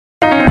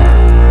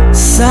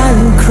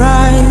silent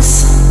cries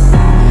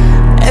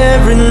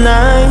every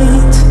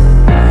night.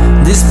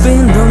 This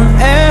pain don't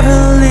ever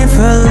live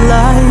her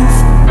life.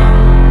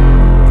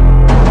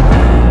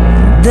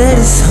 That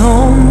is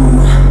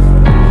home,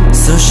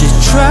 so she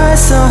tries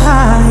so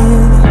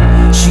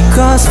hard. She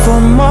calls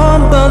for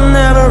mom but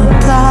never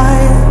reply.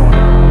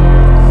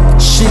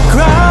 She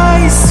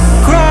cries,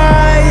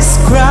 cries,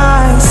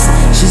 cries.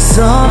 She's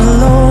all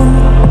alone.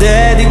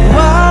 Daddy,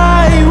 why,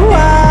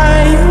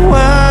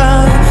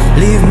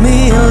 leave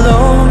me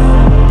alone?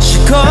 She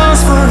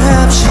calls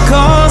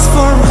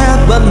for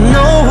help, but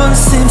no one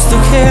seems to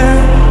care.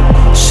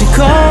 She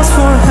calls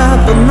for help,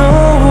 but no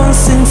one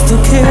seems to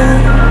care.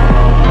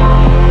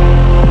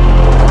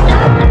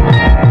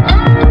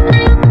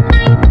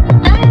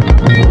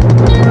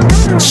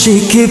 She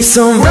keeps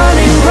on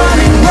running,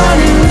 running,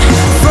 running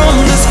from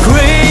this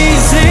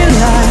crazy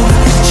life.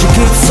 She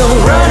keeps on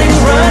running,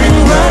 running,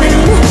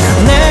 running,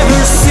 never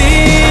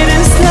see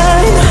this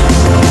light.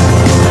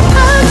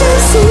 I can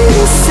see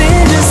the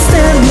angel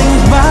standing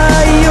by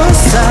your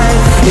side.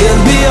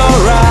 It'll be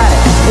alright,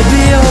 it'll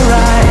be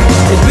alright,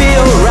 it'll be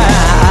alright.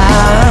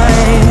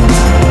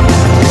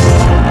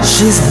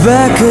 She's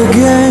back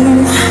again,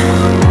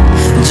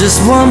 just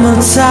one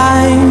more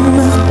time.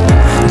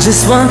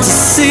 Just want to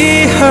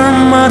see her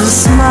mother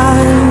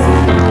smile.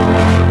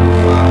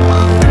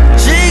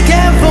 She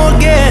can't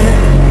forget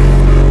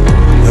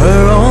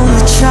her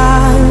only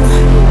child.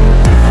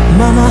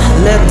 Mama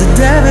let the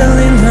devil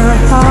in her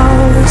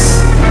house.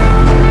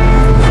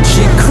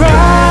 She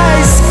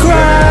cries,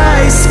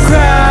 cries,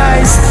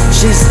 cries.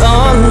 She's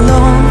all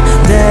alone.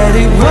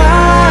 Daddy,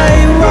 why,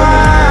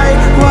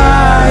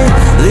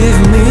 leave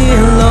me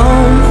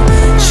alone?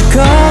 She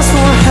calls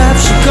for help,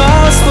 she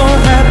calls for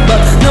help,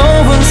 but no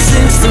one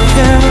seems to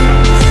care.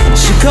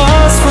 She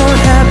calls for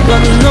help,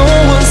 but no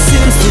one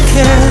seems to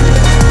care.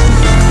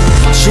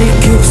 She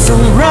keeps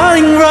on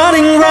running,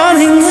 running,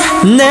 running,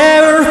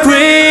 never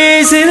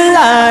praising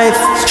life.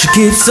 She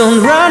keeps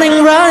on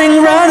running,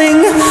 running, running,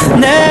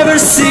 never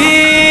see